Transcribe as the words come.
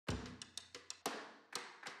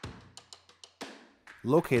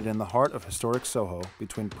Located in the heart of historic Soho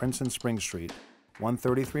between Prince and Spring Street,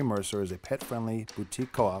 133 Mercer is a pet-friendly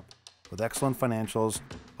boutique co-op with excellent financials,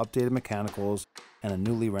 updated mechanicals, and a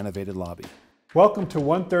newly renovated lobby. Welcome to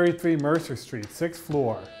 133 Mercer Street, 6th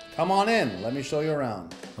floor. Come on in, let me show you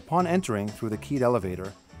around. Upon entering through the keyed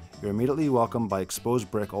elevator, you're immediately welcomed by exposed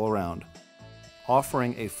brick all around.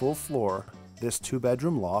 Offering a full floor, this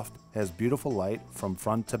 2-bedroom loft has beautiful light from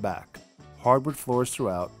front to back. Hardwood floors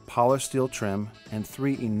throughout, polished steel trim, and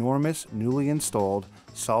 3 enormous newly installed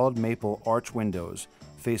solid maple arch windows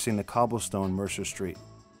facing the cobblestone Mercer Street.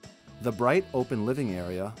 The bright open living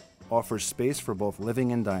area offers space for both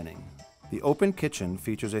living and dining. The open kitchen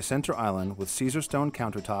features a center island with Caesarstone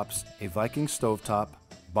countertops, a Viking stovetop,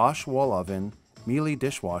 Bosch wall oven, Miele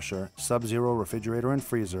dishwasher, Sub-Zero refrigerator and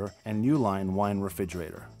freezer, and Uline wine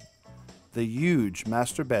refrigerator. The huge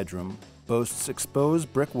master bedroom boasts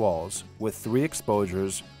exposed brick walls with 3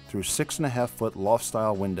 exposures through 6.5-foot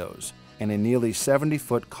loft-style windows and a nearly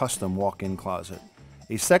 70-foot custom walk-in closet.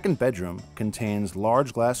 A second bedroom contains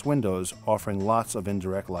large glass windows offering lots of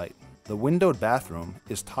indirect light. The windowed bathroom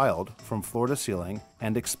is tiled from floor to ceiling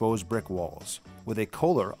and exposed brick walls, with a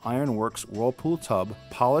Kohler Ironworks whirlpool tub,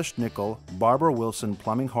 polished nickel, Barber Wilson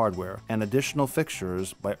plumbing hardware, and additional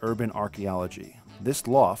fixtures by Urban Archaeology. This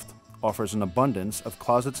loft offers an abundance of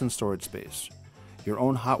closets and storage space. Your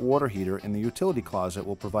own hot water heater in the utility closet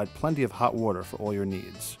will provide plenty of hot water for all your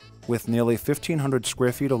needs. With nearly 1,500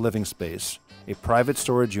 square feet of living space, a private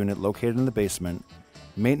storage unit located in the basement,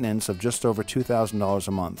 maintenance of just over $2,000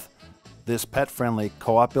 a month, this pet-friendly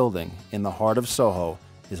co-op building in the heart of Soho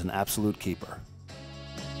is an absolute keeper.